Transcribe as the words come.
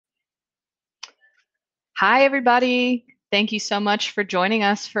Hi, everybody. Thank you so much for joining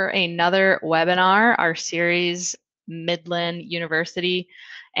us for another webinar, our series, Midland University.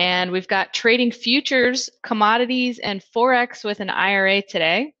 And we've got trading futures, commodities, and Forex with an IRA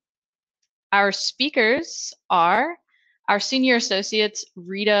today. Our speakers are our senior associates,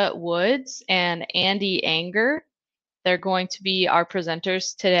 Rita Woods and Andy Anger. They're going to be our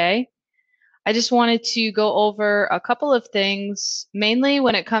presenters today. I just wanted to go over a couple of things, mainly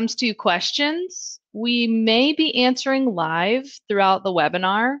when it comes to questions. We may be answering live throughout the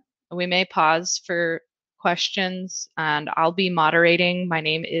webinar. We may pause for questions, and I'll be moderating. My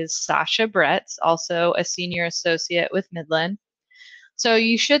name is Sasha Bretz, also a senior associate with Midland. So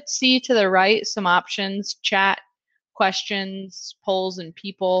you should see to the right some options: chat, questions, polls, and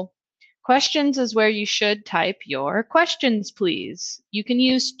people. Questions is where you should type your questions, please. You can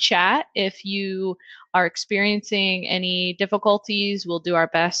use chat if you are experiencing any difficulties. We'll do our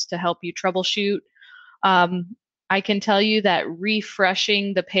best to help you troubleshoot. I can tell you that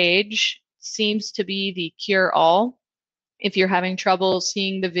refreshing the page seems to be the cure-all if you're having trouble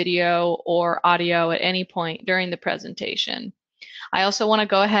seeing the video or audio at any point during the presentation. I also want to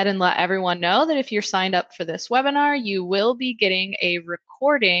go ahead and let everyone know that if you're signed up for this webinar, you will be getting a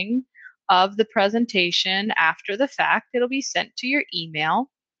recording of the presentation after the fact. It'll be sent to your email.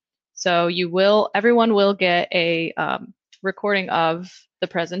 So everyone will get a recording of the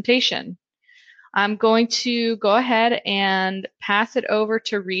presentation. I'm going to go ahead and pass it over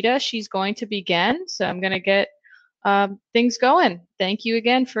to Rita. She's going to begin. So I'm going to get things going. Thank you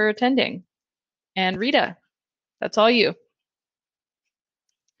again for attending. And Rita, that's all you.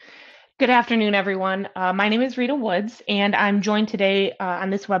 Good afternoon, everyone. My name is Rita Woods, and I'm joined today on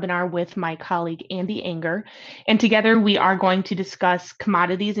this webinar with my colleague, Andy Anger. And together we are going to discuss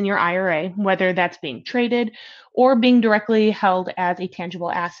commodities in your IRA, whether that's being traded or being directly held as a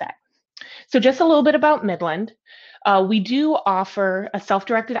tangible asset. So just a little bit about Midland. We do offer a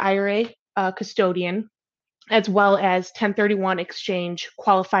self-directed IRA custodian, as well as 1031 exchange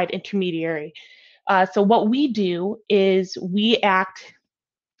qualified intermediary. So what we do is we act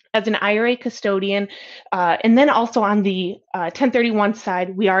as an IRA custodian. And then also on the 1031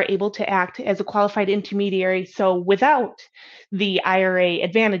 side, we are able to act as a qualified intermediary, so without the IRA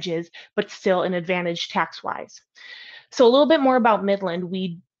advantages, but still an advantage tax-wise. So a little bit more about Midland.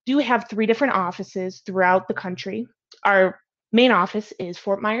 We do have 3 different offices throughout the country. Our main office is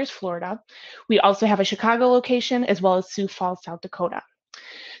Fort Myers, Florida. We also have a Chicago location as well as Sioux Falls, South Dakota.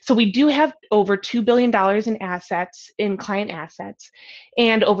 So we do have over $2 billion in assets, in client assets,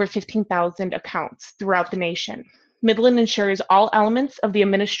 and over 15,000 accounts throughout the nation. Midland ensures all elements of the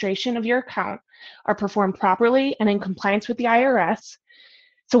administration of your account are performed properly and in compliance with the IRS.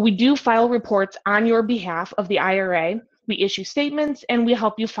 So we do file reports on your behalf of the IRA. We issue statements, and we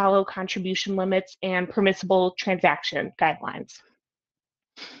help you follow contribution limits and permissible transaction guidelines.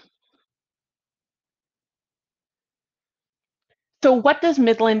 So what does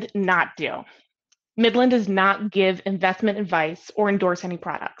Midland not do? Midland does not give investment advice or endorse any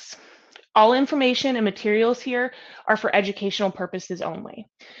products. All information and materials here are for educational purposes only.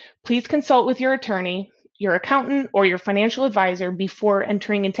 Please consult with your attorney, your accountant, or your financial advisor before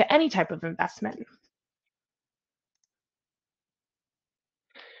entering into any type of investment.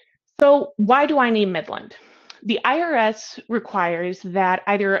 So why do I need Midland? The IRS requires that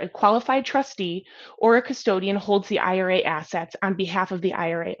either a qualified trustee or a custodian holds the IRA assets on behalf of the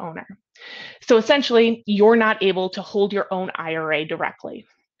IRA owner. So essentially, you're not able to hold your own IRA directly.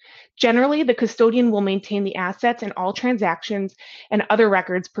 Generally, the custodian will maintain the assets and all transactions and other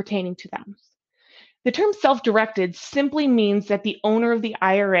records pertaining to them. The term self-directed simply means that the owner of the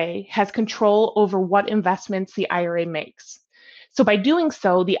IRA has control over what investments the IRA makes. So by doing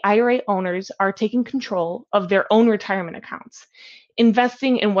so, the IRA owners are taking control of their own retirement accounts,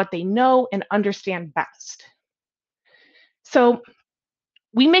 investing in what they know and understand best. So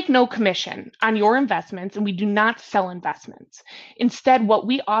we make no commission on your investments, and we do not sell investments. Instead, what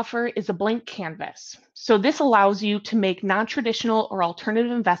we offer is a blank canvas. So this allows you to make non-traditional or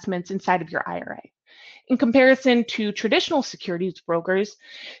alternative investments inside of your IRA. In comparison to traditional securities brokers,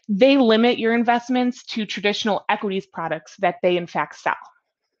 they limit your investments to traditional equities products that they in fact sell.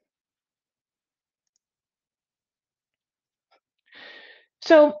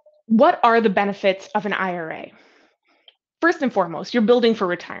 So what are the benefits of an IRA? First and foremost, you're building for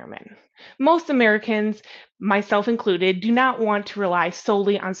retirement. Most Americans, myself included, do not want to rely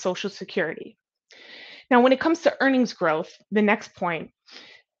solely on Social Security. Now, when it comes to earnings growth, the next point,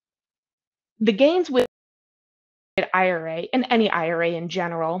 the gains with IRA and any IRA in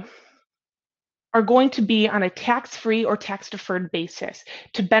general are going to be on a tax-free or tax-deferred basis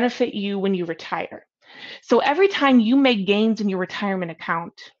to benefit you when you retire. So every time you make gains in your retirement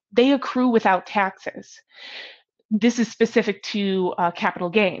account, they accrue without taxes. This is specific to capital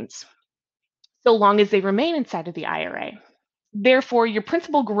gains, so long as they remain inside of the IRA. Therefore, your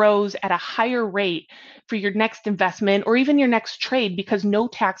principal grows at a higher rate for your next investment or even your next trade because no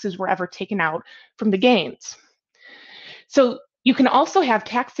taxes were ever taken out from the gains. So you can also have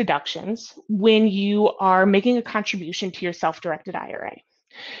tax deductions when you are making a contribution to your self-directed IRA.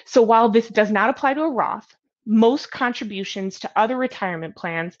 So while this does not apply to a Roth, most contributions to other retirement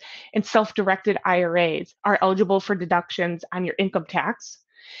plans and self-directed IRAs are eligible for deductions on your income tax.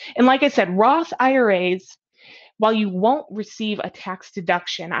 And like I said, Roth IRAs, while you won't receive a tax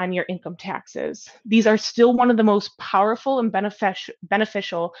deduction on your income taxes, these are still one of the most powerful and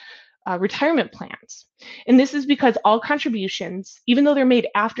beneficial retirement plans. And this is because all contributions, even though they're made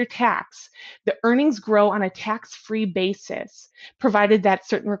after tax, the earnings grow on a tax-free basis, provided that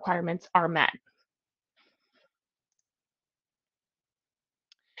certain requirements are met.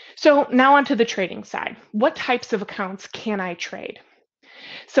 So now onto the trading side. What types of accounts can I trade?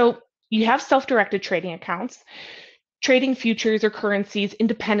 So you have self-directed trading accounts, trading futures or currencies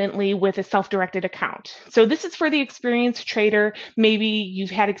independently with a self-directed account. So this is for the experienced trader. Maybe you've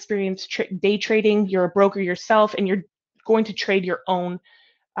had experience day trading, you're a broker yourself, and you're going to trade your own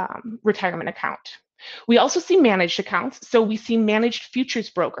retirement account. We also see managed accounts. So we see managed futures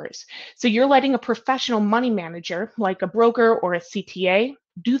brokers. So you're letting a professional money manager, like a broker or a CTA,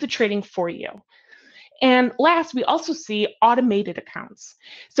 do the trading for you. And last, we also see automated accounts.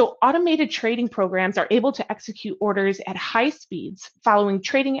 So automated trading programs are able to execute orders at high speeds following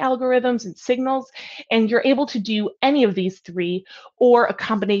trading algorithms and signals, and you're able to do any of these three or a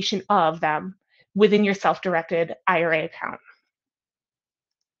combination of them within your self-directed IRA account.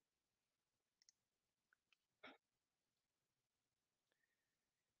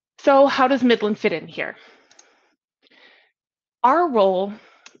 So how does Midland fit in here? Our role,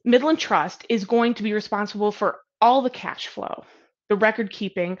 Midland Trust, is going to be responsible for all the cash flow, the record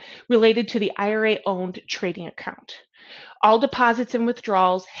keeping related to the IRA-owned trading account. All deposits and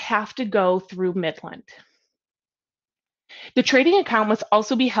withdrawals have to go through Midland. The trading account must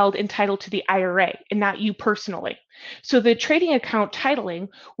also be held entitled to the IRA and not you personally. So the trading account titling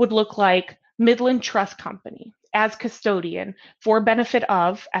would look like Midland Trust Company as custodian for benefit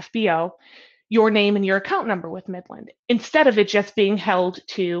of FBO, your name and your account number with Midland, instead of it just being held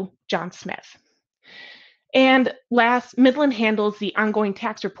to John Smith. And last, Midland handles the ongoing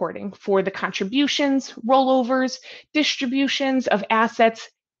tax reporting for the contributions, rollovers, distributions of assets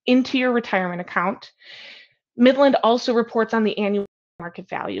into your retirement account. Midland also reports on the annual market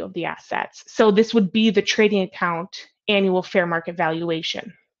value of the assets. So this would be the trading account annual fair market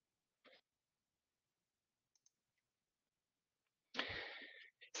valuation.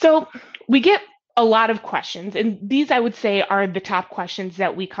 So we get a lot of questions, and these I would say are the top questions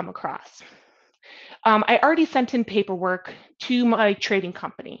that we come across. I already sent in paperwork to my trading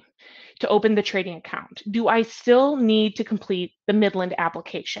company to open the trading account. Do I still need to complete the Midland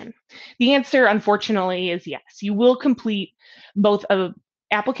application? The answer, unfortunately, is yes. You will complete both an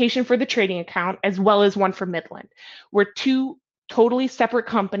application for the trading account as well as one for Midland. We're two totally separate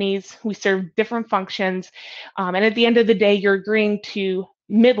companies. We serve different functions. And at the end of the day, you're agreeing to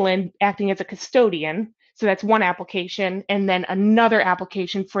Midland acting as a custodian. So that's one application, and then another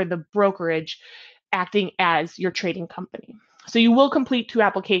application for the brokerage acting as your trading company. So you will complete two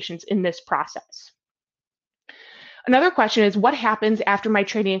applications in this process. Another question is, what happens after my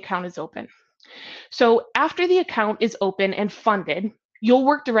trading account is open? So after the account is open and funded, you'll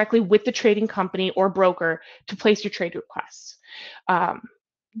work directly with the trading company or broker to place your trade requests.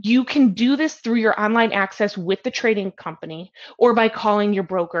 You can do this through your online access with the trading company or by calling your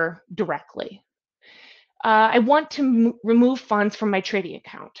broker directly. I want to remove funds from my trading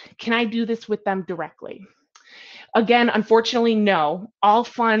account. Can I do this with them directly? Again, unfortunately, no. All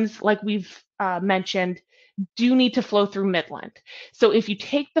funds, like we've mentioned, do need to flow through Midland. So if you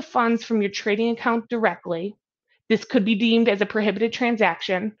take the funds from your trading account directly, this could be deemed as a prohibited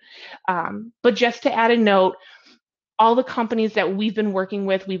transaction. But just to add a note, all the companies that we've been working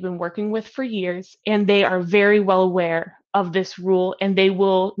with for years, and they are very well aware of this rule, and they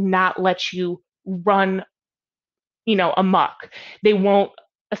will not let you run, amok. They won't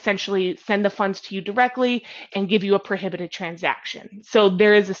essentially send the funds to you directly and give you a prohibited transaction. So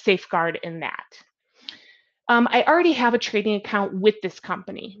there is a safeguard in that. I already have a trading account with this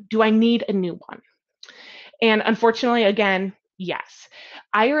company. Do I need a new one? And unfortunately, again, yes.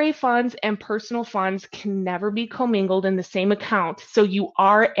 IRA funds and personal funds can never be commingled in the same account. So you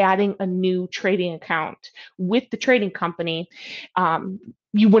are adding a new trading account with the trading company.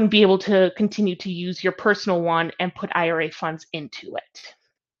 you wouldn't be able to continue to use your personal one and put IRA funds into it.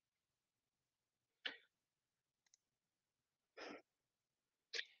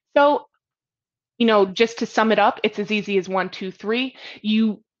 So, just to sum it up, it's as easy as 1, 2, 3.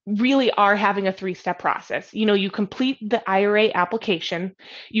 You really are having a 3-step process. You complete the IRA application,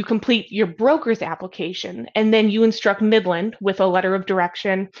 you complete your broker's application, and then you instruct Midland with a letter of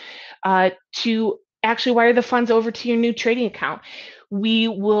direction to actually wire the funds over to your new trading account. We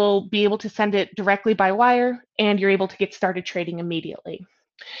will be able to send it directly by wire, and you're able to get started trading immediately.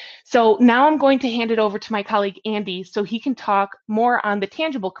 So now I'm going to hand it over to my colleague Andy so he can talk more on the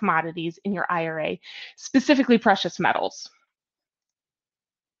tangible commodities in your IRA, specifically precious metals.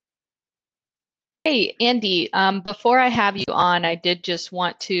 Hey, Andy, before I have you on, I did just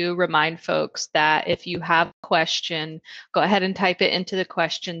want to remind folks that if you have a question, go ahead and type it into the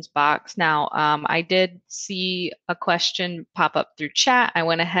questions box. Now, I did see a question pop up through chat. I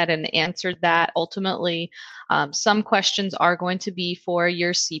went ahead and answered that. Ultimately, some questions are going to be for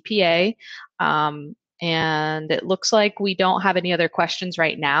your CPA. And it looks like we don't have any other questions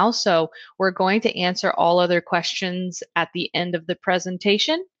right now. So we're going to answer all other questions at the end of the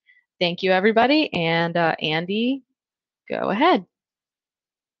presentation. Thank you, everybody. And Andy, go ahead.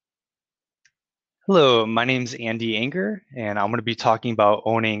 Hello, my name is Andy Anger, and I'm going to be talking about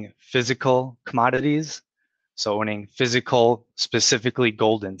owning physical commodities. So owning physical, specifically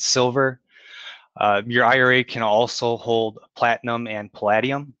gold and silver. Your IRA can also hold platinum and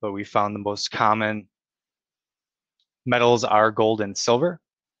palladium, but we found the most common metals are gold and silver.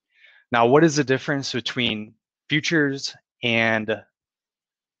 Now, what is the difference between futures and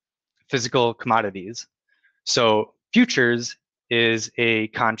physical commodities? So futures is a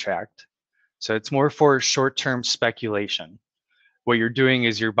contract. So it's more for short-term speculation. What you're doing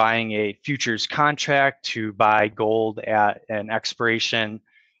is you're buying a futures contract to buy gold at an expiration,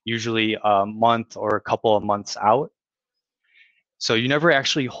 usually a month or a couple of months out. So you never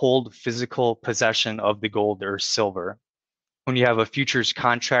actually hold physical possession of the gold or silver. When you have a futures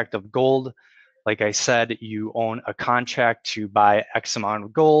contract of gold, like I said, you own a contract to buy X amount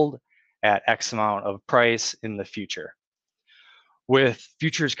of gold at X amount of price in the future. With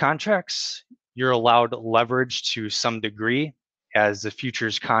futures contracts, you're allowed leverage to some degree, as the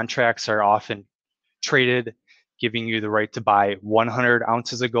futures contracts are often traded, giving you the right to buy 100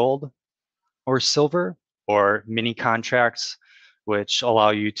 ounces of gold or silver, or mini contracts, which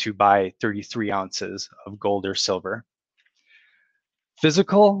allow you to buy 33 ounces of gold or silver.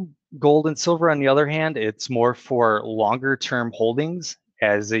 Physical gold and silver, on the other hand, it's more for longer term holdings,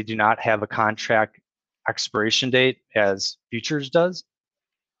 as they do not have a contract expiration date as futures does.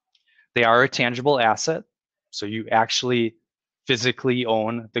 They are a tangible asset, so you actually physically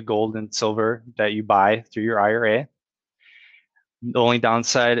own the gold and silver that you buy through your IRA. The only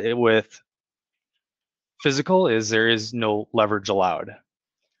downside with physical is there is no leverage allowed.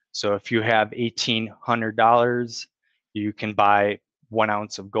 So if you have $1,800, you can buy 1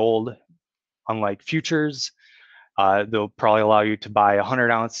 ounce of gold. Unlike futures, they'll probably allow you to buy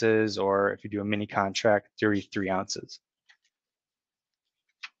 100 ounces, or if you do a mini contract, 33 ounces.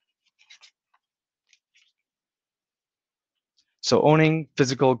 So owning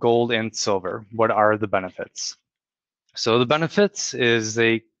physical gold and silver, what are the benefits? So the benefits is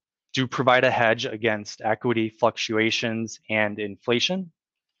they do provide a hedge against equity fluctuations and inflation.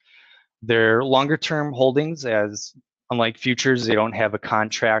 They're longer term holdings, as unlike futures, they don't have a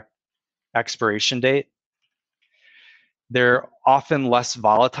contract expiration date. They're often less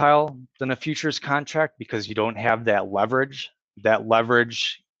volatile than a futures contract because you don't have that leverage. That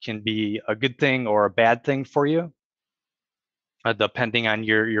leverage can be a good thing or a bad thing for you, depending on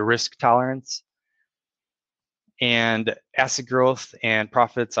your risk tolerance. And asset growth and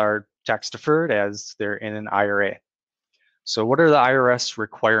profits are tax deferred as they're in an IRA. So what are the IRS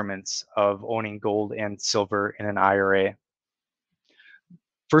requirements of owning gold and silver in an IRA?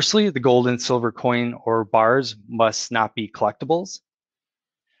 Firstly, the gold and silver coin or bars must not be collectibles.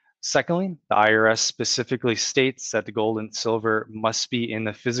 Secondly, the IRS specifically states that the gold and silver must be in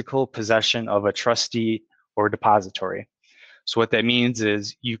the physical possession of a trustee or depository. So what that means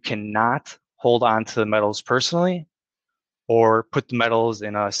is you cannot hold on to the metals personally or put the metals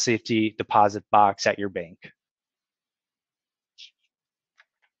in a safety deposit box at your bank.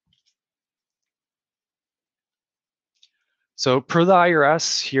 So per the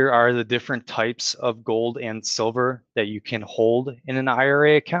IRS, here are the different types of gold and silver that you can hold in an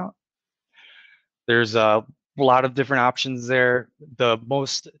IRA account. There's a lot of different options there. The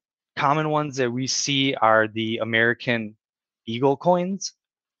most common ones that we see are the American Eagle coins,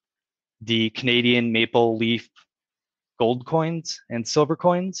 the Canadian Maple Leaf gold coins and silver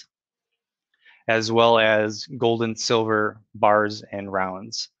coins, as well as gold and silver bars and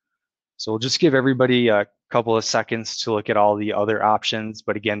rounds. So we'll just give everybody a couple of seconds to look at all the other options.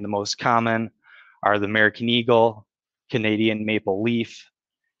 But again, the most common are the American Eagle, Canadian Maple Leaf,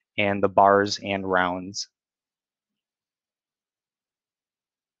 and the bars and rounds.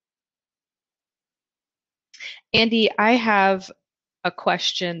 Andy, I have a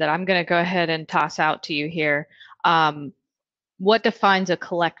question that I'm going to go ahead and toss out to you here. What defines a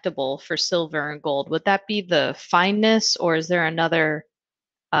collectible for silver and gold? Would that be the fineness, or is there another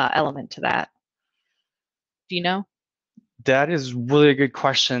element to that? Do you know? That is really a good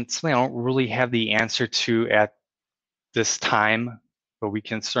question. It's something I don't really have the answer to at this time, but we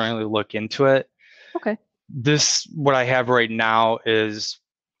can certainly look into it. Okay. What I have right now is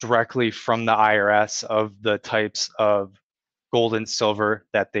directly from the IRS of the types of gold and silver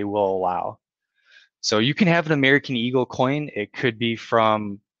that they will allow. So you can have an American Eagle coin. It could be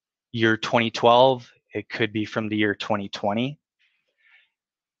from year 2012. It could be from the year 2020.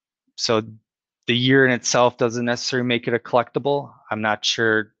 So the year in itself doesn't necessarily make it a collectible. I'm not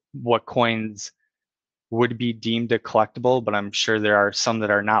sure what coins would be deemed a collectible, but I'm sure there are some that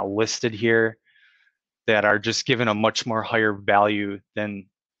are not listed here that are just given a much more higher value than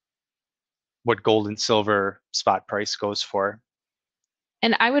what gold and silver spot price goes for.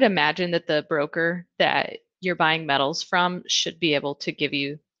 And I would imagine that the broker that you're buying metals from should be able to give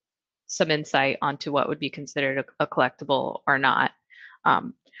you some insight onto what would be considered a collectible or not.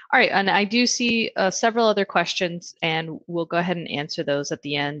 All right, and I do see several other questions, and we'll go ahead and answer those at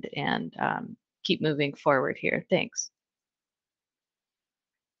the end and keep moving forward here. Thanks.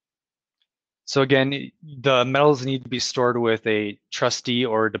 So again, the metals need to be stored with a trustee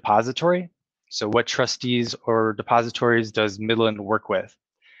or depository. So what trustees or depositories does Midland work with?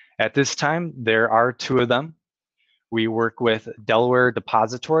 At this time, there are two of them. We work with Delaware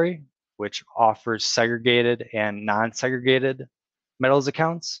Depository, which offers segregated and non-segregated metals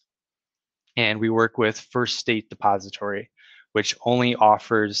accounts. And we work with First State Depository, which only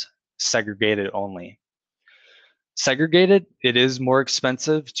offers segregated only. Segregated, it is more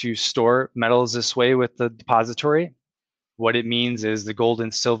expensive to store metals this way with the depository. What it means is the gold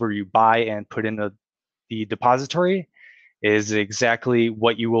and silver you buy and put in the depository is exactly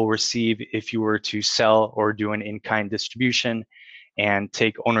what you will receive if you were to sell or do an in-kind distribution and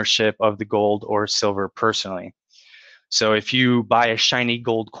take ownership of the gold or silver personally. So if you buy a shiny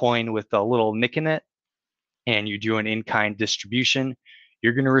gold coin with a little nick in it and you do an in-kind distribution,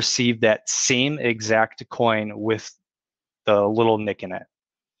 you're going to receive that same exact coin with the little nick in it.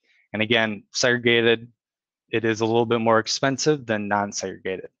 And again, segregated, it is a little bit more expensive than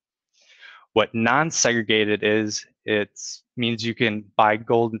non-segregated. What non-segregated is, it means you can buy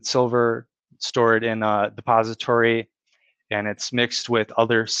gold and silver, store it in a depository, and it's mixed with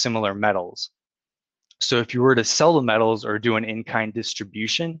other similar metals. So if you were to sell the metals or do an in-kind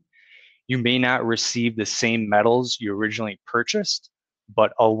distribution, you may not receive the same metals you originally purchased,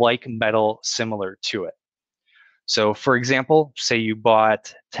 but a like metal similar to it. So for example, say you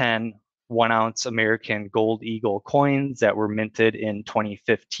bought 10 1-ounce American Gold Eagle coins that were minted in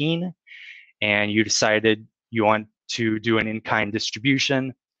 2015, and you decided you want to do an in-kind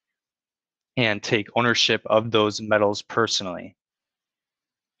distribution and take ownership of those metals personally.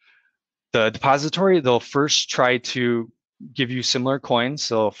 The depository, they'll first try to give you similar coins.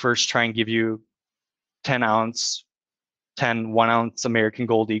 So they'll first try and give you 10 1-ounce American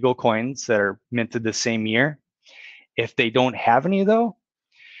Gold Eagle coins that are minted the same year. If they don't have any though,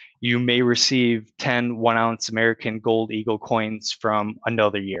 you may receive 10 1-ounce American Gold Eagle coins from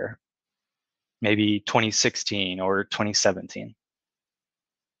another year, maybe 2016 or 2017.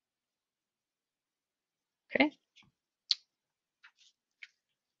 Okay.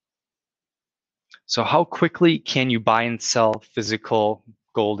 So how quickly can you buy and sell physical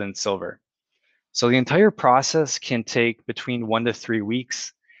gold and silver? So the entire process can take between 1 to 3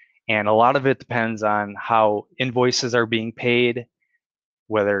 weeks, and a lot of it depends on how invoices are being paid,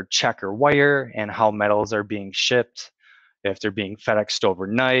 whether check or wire, and how metals are being shipped, if they're being FedExed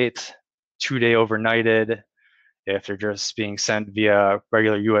overnight, 2-day overnighted, if they're just being sent via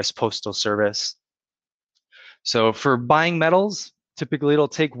regular US Postal Service. So for buying metals, typically it'll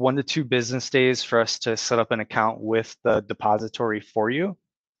take 1 to 2 business days for us to set up an account with the depository for you.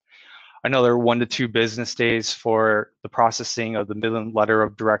 Another 1 to 2 business days for the processing of the Midland letter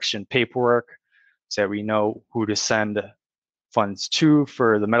of direction paperwork, so that we know who to send funds to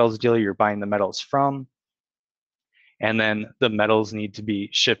for the metals dealer you're buying the metals from. And then the metals need to be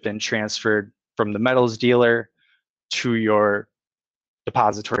shipped and transferred from the metals dealer to your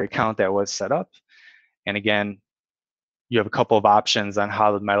depository account that was set up. And again, you have a couple of options on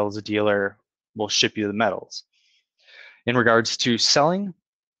how the metals dealer will ship you the metals. In regards to selling,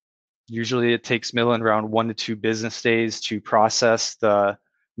 usually it takes Midland around 1 to 2 business days to process the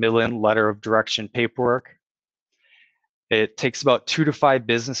Midland letter of direction paperwork. It takes about 2 to 5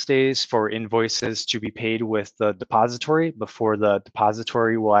 business days for invoices to be paid with the depository before the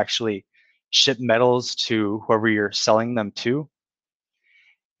depository will actually ship metals to whoever you're selling them to.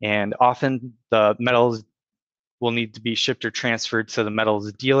 And often the metals will need to be shipped or transferred to the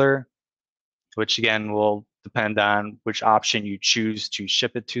metals dealer, which again will depend on which option you choose to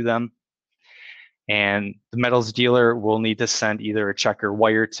ship it to them. And the metals dealer will need to send either a check or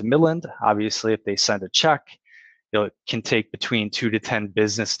wire to Midland. Obviously, if they send a check, it can take between 2 to 10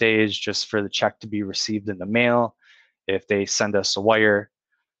 business days just for the check to be received in the mail. If they send us a wire,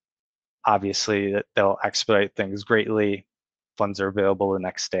 obviously they'll expedite things greatly. Funds are available the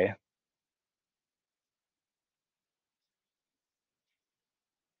next day.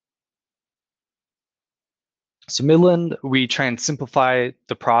 So Midland, we try and simplify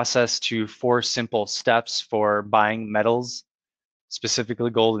the process to 4 simple steps for buying metals, specifically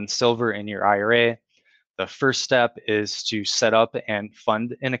gold and silver in your IRA. The first step is to set up and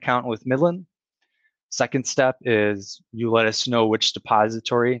fund an account with Midland. Second step is you let us know which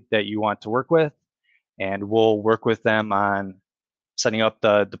depository that you want to work with, and we'll work with them on setting up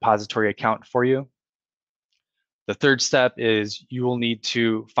the depository account for you. The third step is you will need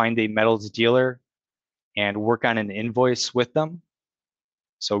to find a metals dealer and work on an invoice with them.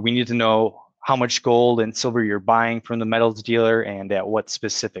 So we need to know how much gold and silver you're buying from the metals dealer and at what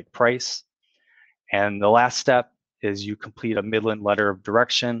specific price. And the last step is you complete a Midland letter of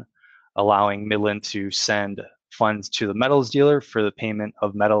direction, allowing Midland to send funds to the metals dealer for the payment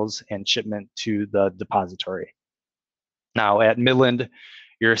of metals and shipment to the depository. Now at Midland,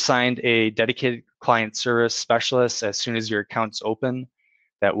 you're assigned a dedicated client service specialist as soon as your account's open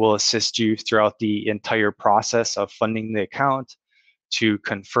that will assist you throughout the entire process of funding the account to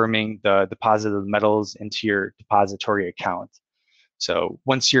confirming the deposit of the metals into your depository account. So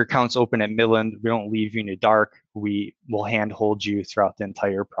once your account's open at Midland, we don't leave you in the dark. We will handhold you throughout the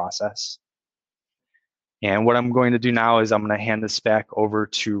entire process. And what I'm going to do now is I'm going to hand this back over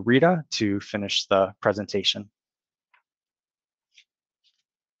to Rita to finish the presentation.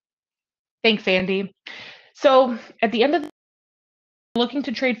 Thanks, Andy. So at the end of the looking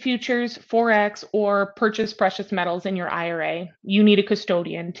to trade futures, Forex, or purchase precious metals in your IRA, you need a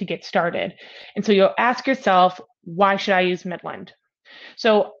custodian to get started. And so you'll ask yourself, why should I use Midland?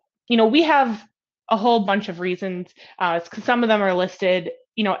 So, we have a whole bunch of reasons. Some of them are listed,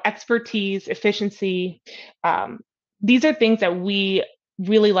 expertise, efficiency. These are things that we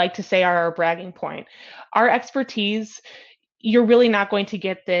really like to say are our bragging point. Our expertise, you're really not going to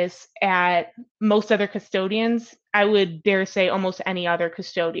get this at most other custodians. I would dare say almost any other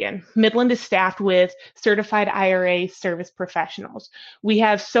custodian. Midland is staffed with certified IRA service professionals. We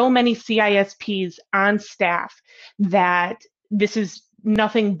have so many CISPs on staff that this is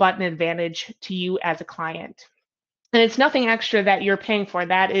nothing but an advantage to you as a client. And it's nothing extra that you're paying for.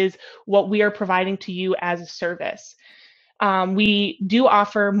 That is what we are providing to you as a service. We do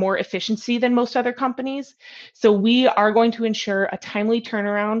offer more efficiency than most other companies. So we are going to ensure a timely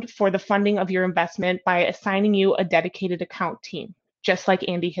turnaround for the funding of your investment by assigning you a dedicated account team, just like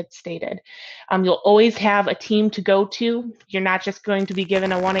Andy had stated. You'll always have a team to go to. You're not just going to be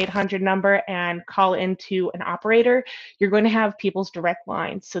given a 1-800 number and call into an operator. You're going to have people's direct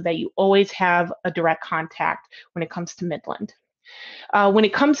lines so that you always have a direct contact when it comes to Midland. When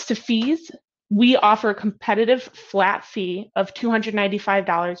it comes to fees, we offer a competitive flat fee of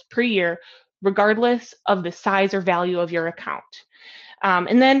 $295 per year, regardless of the size or value of your account.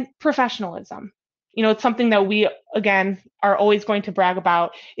 And then professionalism. It's something that we, again, are always going to brag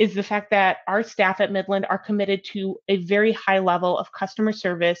about is the fact that our staff at Midland are committed to a very high level of customer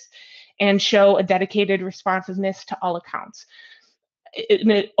service and show a dedicated responsiveness to all accounts.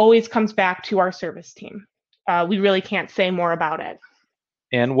 It always comes back to our service team. We really can't say more about it.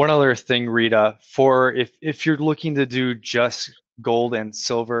 And one other thing, Rita, for if you're looking to do just gold and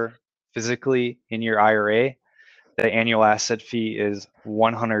silver physically in your IRA, the annual asset fee is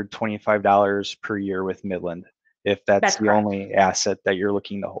 $125 per year with Midland, if that's the correct. only asset that you're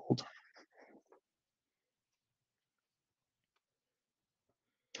looking to hold.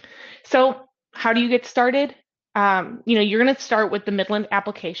 So how do you get started? you're going to start with the Midland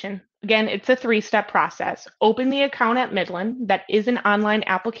application. Again, it's a 3-step process. Open the account at Midland. That is an online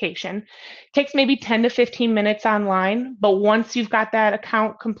application. It takes maybe 10 to 15 minutes online, but once you've got that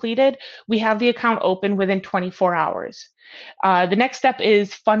account completed, we have the account open within 24 hours. The next step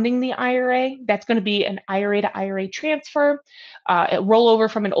is funding the IRA. That's going to be an IRA to IRA transfer, a rollover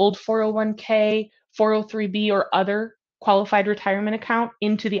from an old 401k, 403b, or other qualified retirement account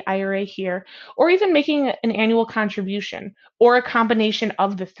into the IRA here, or even making an annual contribution, or a combination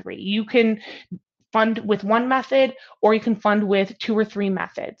of the three. You can fund with one method, or you can fund with 2 or 3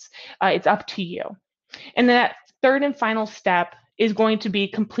 methods. It's up to you. And that third and final step is going to be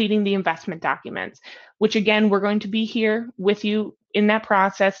completing the investment documents, which again, we're going to be here with you in that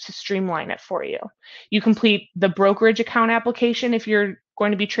process to streamline it for you. You complete the brokerage account application if you're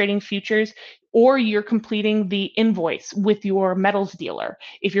going to be trading futures, or you're completing the invoice with your metals dealer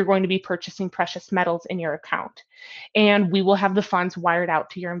if you're going to be purchasing precious metals in your account. And we will have the funds wired out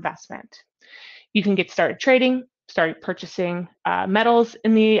to your investment. You can get started trading, start purchasing metals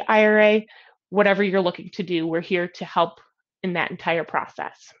in the IRA, whatever you're looking to do. We're here to help in that entire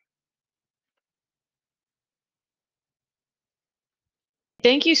process.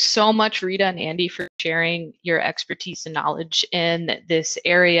 Thank you so much, Rita and Andy, for sharing your expertise and knowledge in this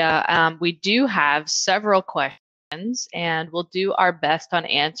area. We do have several questions, and we'll do our best on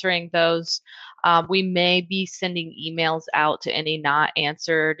answering those. We may be sending emails out to any not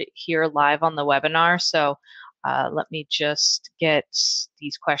answered here live on the webinar, so let me just get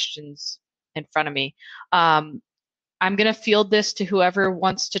these questions in front of me. I'm going to field this to whoever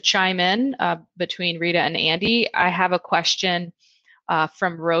wants to chime in between Rita and Andy. I have a question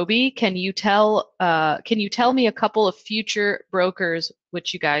from Roby. Can you tell me a couple of future brokers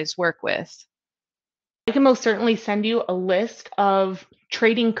which you guys work with? I can most certainly send you a list of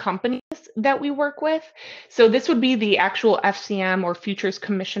trading companies that we work with. So this would be the actual FCM or futures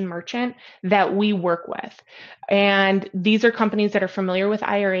commission merchant that we work with. And these are companies that are familiar with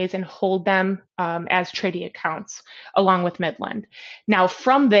IRAs and hold them as trading accounts along with Midland. Now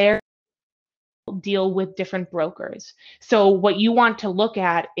from there, deal with different brokers. So what you want to look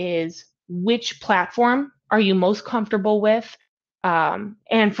at is which platform are you most comfortable with,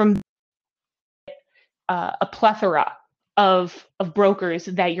 and from a plethora of brokers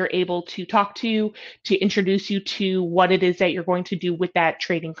that you're able to talk to introduce you to what it is that you're going to do with that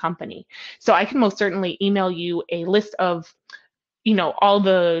trading company. So I can most certainly email you a list of, all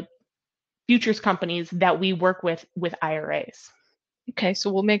the futures companies that we work with IRAs. Okay,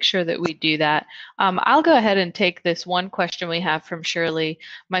 so we'll make sure that we do that. I'll go ahead and take this one question we have from Shirley.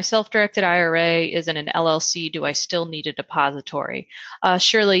 My self-directed IRA is in an LLC. Do I still need a depository?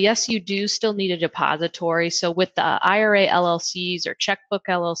 Shirley, yes, you do still need a depository. So with the IRA LLCs or checkbook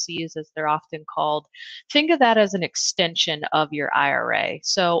LLCs, as they're often called, think of that as an extension of your IRA.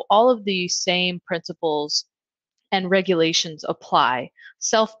 So all of the same principles and regulations apply,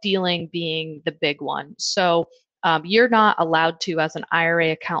 self-dealing being the big one. So you're not allowed to, as an IRA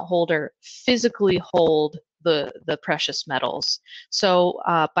account holder, physically hold the precious metals. So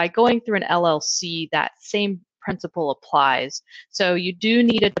by going through an LLC, that same principle applies. So you do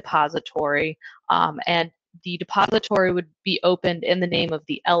need a depository, and the depository would be opened in the name of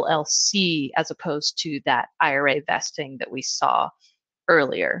the LLC as opposed to that IRA vesting that we saw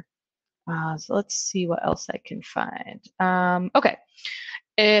earlier. So let's see what else I can find. Okay,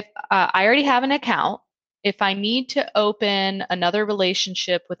 if I already have an account, if I need to open another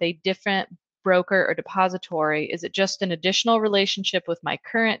relationship with a different broker or depository, is it just an additional relationship with my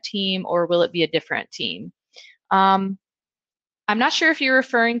current team, or will it be a different team? I'm not sure if you're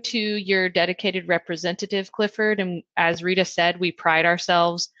referring to your dedicated representative, Clifford, and as Rita said, we pride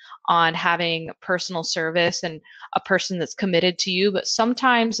ourselves on having personal service and a person that's committed to you, but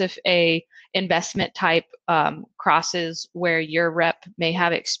sometimes if a investment type crosses where your rep may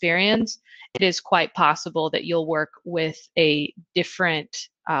have experience, it is quite possible that you'll work with a different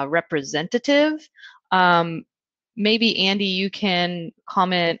representative. Maybe Andy, you can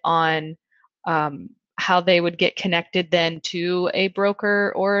comment on how they would get connected then to a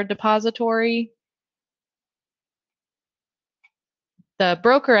broker or a depository. The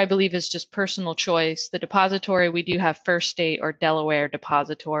broker, I believe, is just personal choice. The depository, we do have First State or Delaware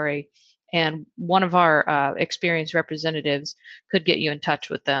Depository, and one of our experienced representatives could get you in touch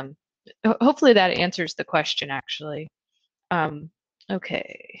with them. Hopefully that answers the question, actually.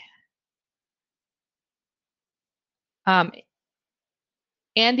 Okay.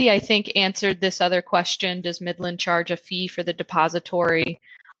 Andy, I think, answered this other question. Does Midland charge a fee for the depository?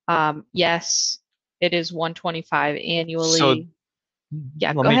 Yes, it is $125 annually. So yeah,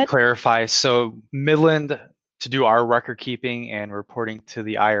 let go me ahead. clarify. So Midland to do our record keeping and reporting to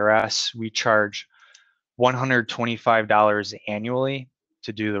the IRS, we charge $125 annually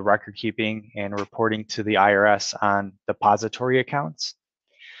to do the record keeping and reporting to the IRS on depository accounts.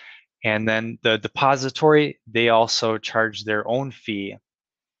 And then the depository, they also charge their own fee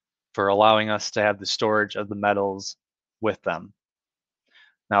for allowing us to have the storage of the metals with them.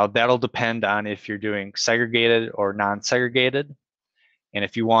 Now that'll depend on if you're doing segregated or non-segregated. And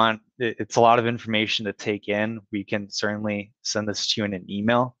if you want, it's a lot of information to take in. We can certainly send this to you in an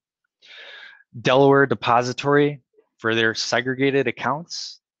email. Delaware Depository, for their segregated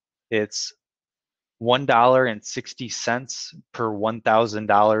accounts, it's $1.60 per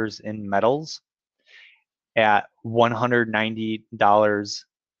 $1,000 in metals at $190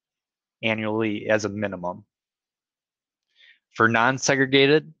 annually as a minimum. For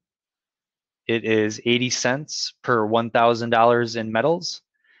non-segregated, it is 80 cents per $1,000 in metals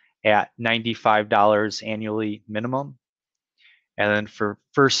at $95 annually minimum. And then for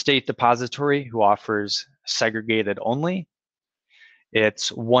First State Depository, who offers segregated only,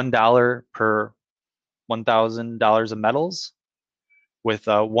 it's $1 per $1,000 of metals with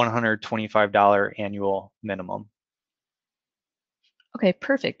a $125 annual minimum. Okay,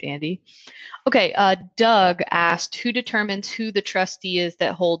 perfect, Andy. Okay, Doug asked, who determines who the trustee is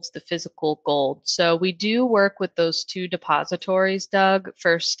that holds the physical gold? So we do work with those two depositories, Doug,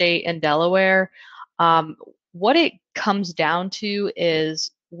 First State and Delaware. What it comes down to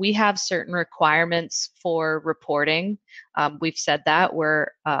is we have certain requirements for reporting. We've said that we're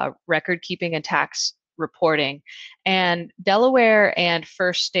record keeping and tax reporting. And Delaware and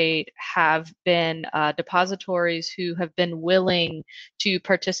First State have been depositories who have been willing to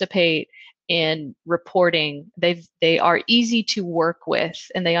participate in reporting. They are easy to work with,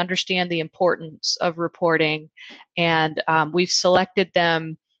 and they understand the importance of reporting. And we've selected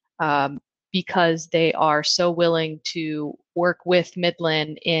them because they are so willing to work with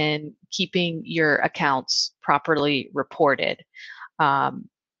Midland in keeping your accounts properly reported.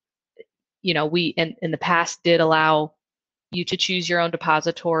 You know, we in the past did allow you to choose your own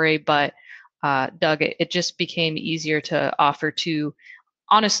depository, but Doug, it just became easier to offer two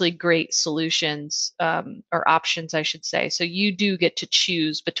honestly great solutions or options, I should say. So you do get to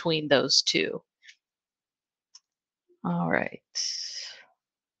choose between those two. All right.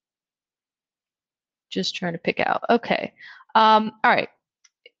 Just trying to pick out. Okay. All right.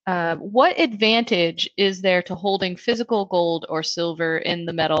 What advantage is there to holding physical gold or silver in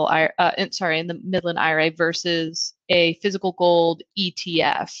the in the Midland IRA versus a physical gold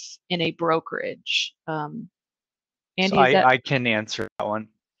ETF in a brokerage? Andy, so I can answer that one.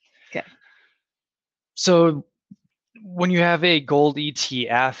 Okay. So when you have a gold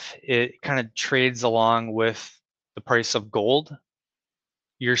ETF, it kind of trades along with the price of gold.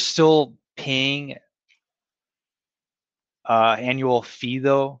 You're still paying annual fee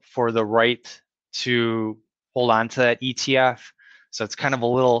though for the right to hold on to that ETF. So it's kind of a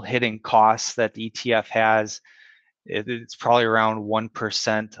little hidden cost that the ETF has. It's probably around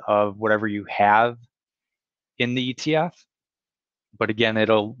 1% of whatever you have in the ETF. But again,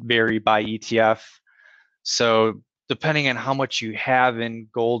 it'll vary by ETF. So depending on how much you have in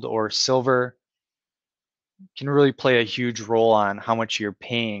gold or silver can really play a huge role on how much you're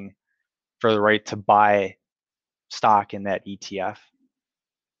paying for the right to buy stock in that ETF.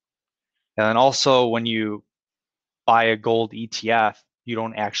 And then also when you buy a gold ETF, you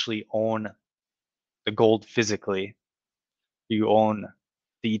don't actually own the gold physically. You own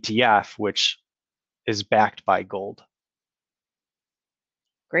the ETF, which is backed by gold.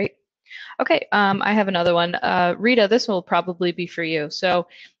 Great. Okay, I have another one. Rita, this will probably be for you. So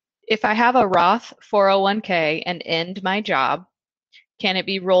if I have a Roth 401k and end my job, can it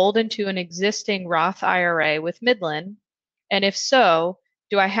be rolled into an existing Roth IRA with Midland? And if so,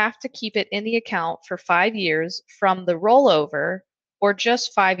 do I have to keep it in the account for 5 years from the rollover, or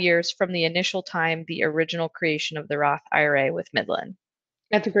just 5 years from the initial time the original creation of the Roth IRA with Midland?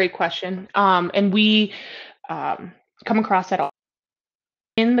 That's a great question. And we come across that all.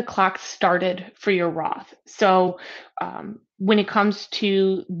 When the clock started for your Roth. So when it comes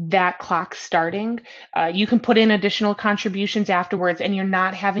to that clock starting, you can put in additional contributions afterwards, and you're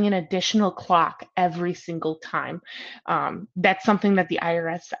not having an additional clock every single time. That's something that the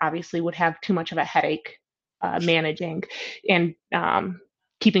IRS obviously would have too much of a headache managing and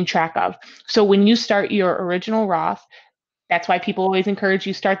keeping track of. So when you start your original Roth, that's why people always encourage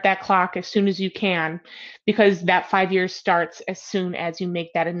you start that clock as soon as you can, because that 5 years starts as soon as you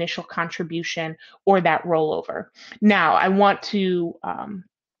make that initial contribution or that rollover. Now, I want to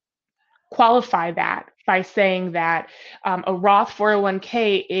qualify that by saying that a Roth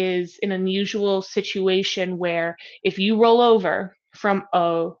 401k is an unusual situation where if you roll over from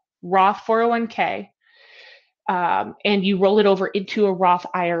a Roth 401k and you roll it over into a Roth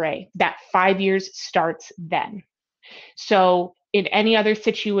IRA, that 5 years starts then. So in any other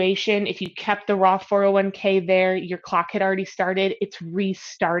situation, if you kept the Roth 401k there, your clock had already started, it's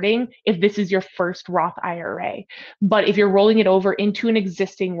restarting if this is your first Roth IRA. But if you're rolling it over into an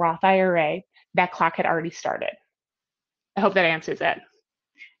existing Roth IRA, that clock had already started. I hope that answers it.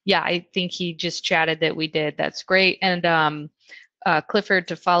 Yeah, I think he just chatted that we did. That's great. And Clifford,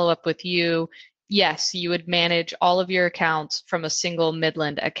 to follow up with you, yes, you would manage all of your accounts from a single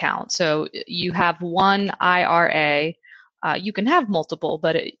Midland account. So you have one IRA. You can have multiple,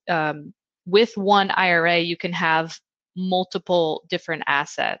 but with one IRA, you can have multiple different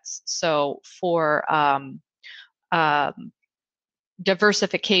assets. So for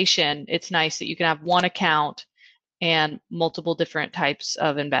diversification, it's nice that you can have one account and multiple different types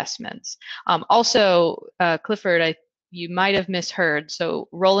of investments. Also, Clifford, you might have misheard. So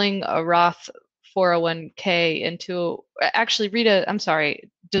rolling a Roth 401k into, actually, Rita, I'm sorry,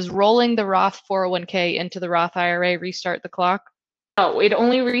 does rolling the Roth 401k into the Roth IRA restart the clock? No, it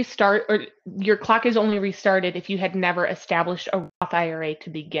only restart, or your clock is only restarted if you had never established a Roth IRA to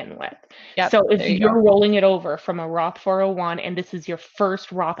begin with. Yep, so if you're rolling it over from a Roth 401 and this is your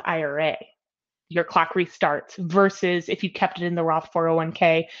first Roth IRA, your clock restarts, versus if you kept it in the Roth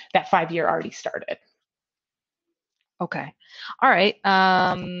 401k, that 5 year already started. Okay. All right.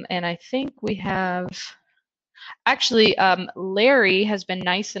 And I think we have, actually, Larry has been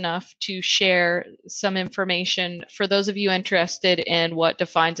nice enough to share some information for those of you interested in what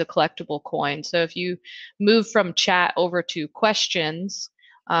defines a collectible coin. So if you move from chat over to questions,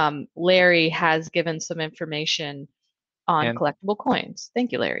 Larry has given some information on collectible coins.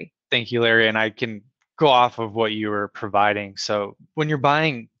 Thank you, Larry. Thank you, Larry. And I can go off of what you were providing. So when you're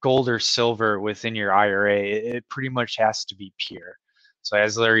buying gold or silver within your IRA, it pretty much has to be pure. So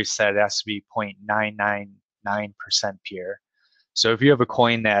as Larry said, it has to be 0.999% pure. So if you have a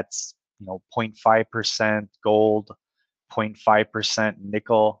coin that's 0.5% gold, 0.5%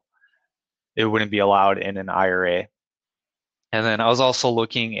 nickel, it wouldn't be allowed in an IRA. And then I was also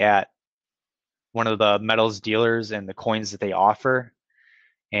looking at one of the metals dealers and the coins that they offer.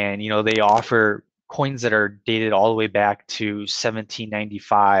 And they offer coins that are dated all the way back to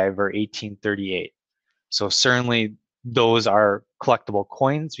 1795 or 1838. So certainly those are collectible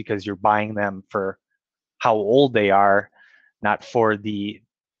coins because you're buying them for how old they are, not for the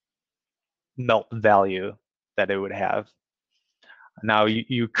melt value that it would have. Now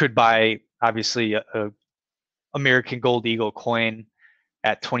you could buy obviously a American Gold Eagle coin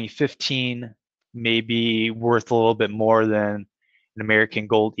at 2015, maybe worth a little bit more than an American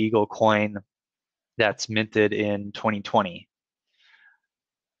Gold Eagle coin that's minted in 2020.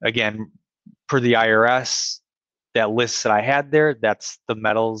 Again, per the IRS, that list that I had there, that's the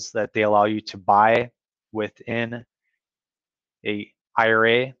metals that they allow you to buy within a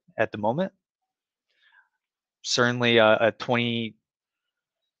IRA at the moment. Certainly a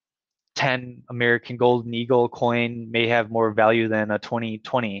 2010 American Golden Eagle coin may have more value than a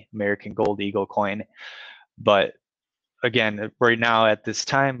 2020 American Gold Eagle coin. But again, right now at this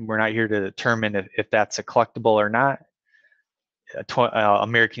time, we're not here to determine if that's a collectible or not.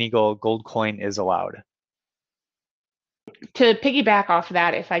 American Eagle gold coin is allowed. To piggyback off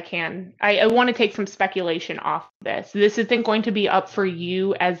that, if I can, I want to take some speculation off this. This isn't going to be up for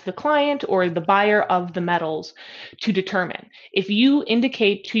you as the client or the buyer of the metals to determine. If you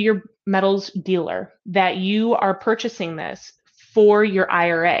indicate to your metals dealer that you are purchasing this for your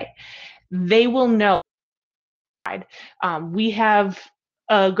IRA, they will know. We have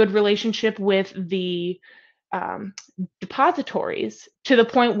a good relationship with the depositories to the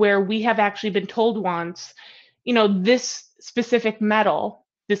point where we have actually been told once, this specific metal,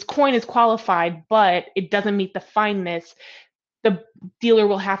 this coin is qualified, but it doesn't meet the fineness. The dealer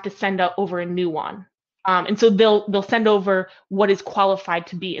will have to send over a new one. And so they'll send over what is qualified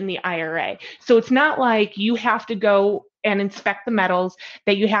to be in the IRA. So it's not like you have to go and inspect the metals,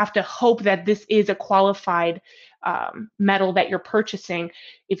 that you have to hope that this is a qualified metal that you're purchasing.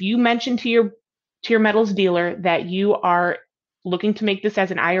 If you mention to your metals dealer that you are looking to make this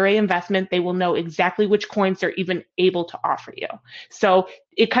as an IRA investment, they will know exactly which coins they're even able to offer you. So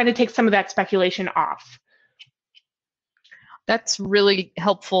it kind of takes some of that speculation off. That's really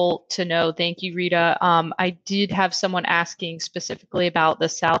helpful to know. Thank you, Rita. I did have someone asking specifically about the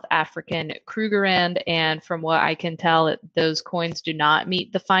South African Krugerrand, and from what I can tell, those coins do not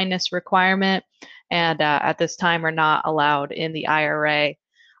meet the fineness requirement, and at this time are not allowed in the IRA.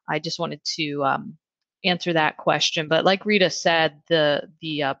 I just wanted to answer that question. But like Rita said,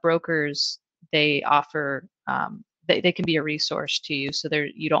 the brokers, they offer, they can be a resource to you, so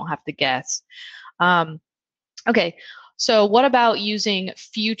you don't have to guess. Okay, so what about using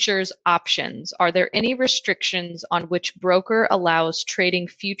futures options? Are there any restrictions on which broker allows trading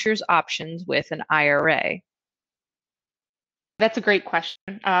futures options with an IRA? That's a great question.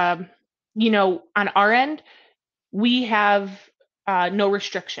 You know, on our end, we have no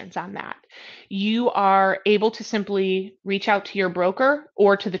restrictions on that. You are able to simply reach out to your broker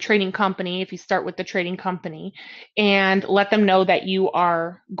or to the trading company, if you start with the trading company, and let them know that you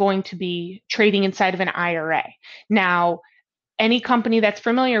are going to be trading inside of an IRA. Now, any company that's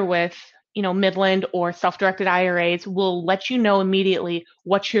familiar with, you know, Midland or self-directed IRAs will let you know immediately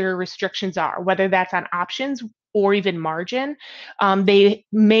what your restrictions are, whether that's on options or even margin. They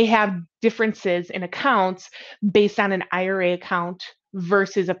may have differences in accounts based on an IRA account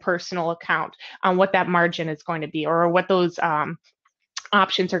versus a personal account on what that margin is going to be, or what those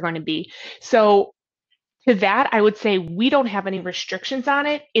options are going to be. So to that, I would say we don't have any restrictions on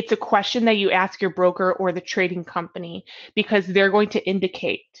it. It's a question that you ask your broker or the trading company, because they're going to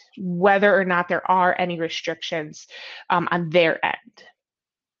indicate whether or not there are any restrictions on their end.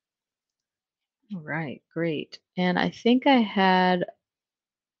 All right, great. And I think I had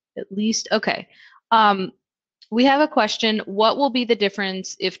at least, okay. We have a question. What will be the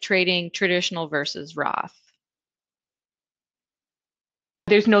difference if trading traditional versus Roth?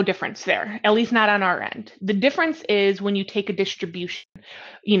 There's no difference there, at least not on our end. The difference is when you take a distribution,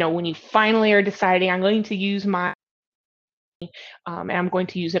 you know, when you finally are deciding, I'm going to use my, and I'm going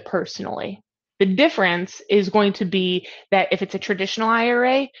to use it personally. The difference is going to be that if it's a traditional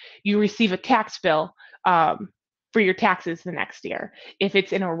IRA, you receive a tax bill for your taxes the next year. If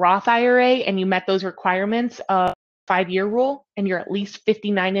it's in a Roth IRA and you met those requirements of 5-year rule and you're at least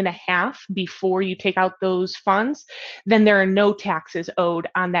 59 and a half before you take out those funds, then there are no taxes owed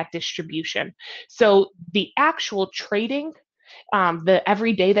on that distribution. So the actual trading, the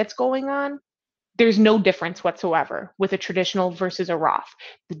everyday that's going on, there's no difference whatsoever with a traditional versus a Roth.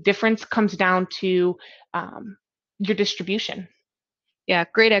 The difference comes down to your distribution. Yeah,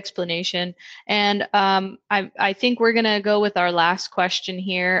 great explanation. And I think we're going to go with our last question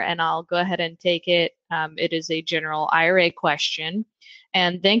here, and I'll go ahead and take it. It is a general IRA question.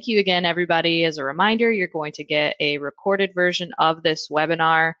 And thank you again, everybody. As a reminder, you're going to get a recorded version of this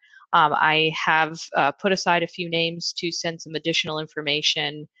webinar. I have put aside a few names to send some additional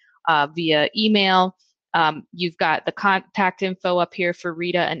information via email. You've got the contact info up here for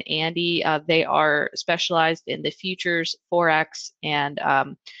Rita and Andy. They are specialized in the futures, Forex, and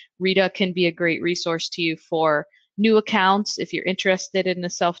Rita can be a great resource to you for new accounts if you're interested in a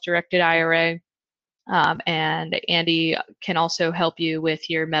self-directed IRA. And Andy can also help you with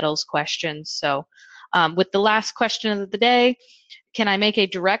your metals questions. So with the last question of the day, can I make a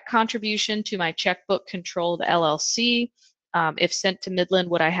direct contribution to my checkbook controlled LLC? If sent to Midland,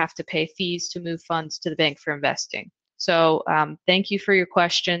 would I have to pay fees to move funds to the bank for investing? So thank you for your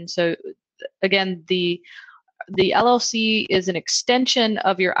question. So again, the LLC is an extension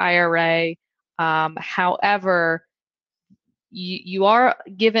of your IRA. However, you are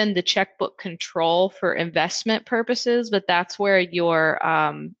given the checkbook control for investment purposes, but that's where your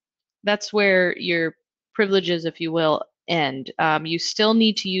privileges, if you will, end. You still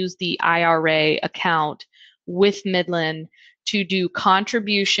need to use the IRA account with Midland to do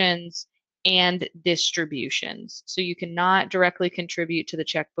contributions and distributions. So you cannot directly contribute to the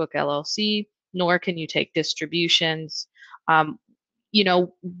checkbook LLC, nor can you take distributions. You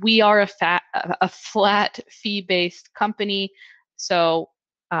know, we are a flat fee-based company, so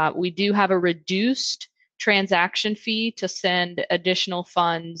we do have a reduced transaction fee to send additional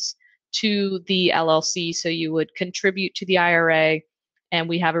funds to the LLC. So you would contribute to the IRA, and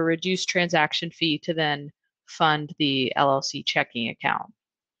we have a reduced transaction fee to then fund the LLC checking account.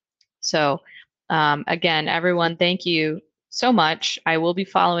 So again, everyone, thank you so much. I will be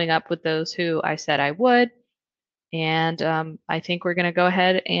following up with those who I said I would. And I think we're going to go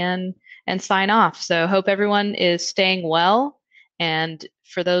ahead and sign off. So hope everyone is staying well. And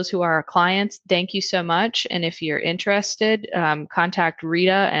for those who are our clients, thank you so much. And if you're interested, contact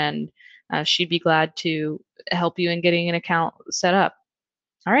Rita, and she'd be glad to help you in getting an account set up.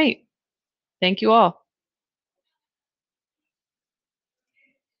 All right. Thank you all.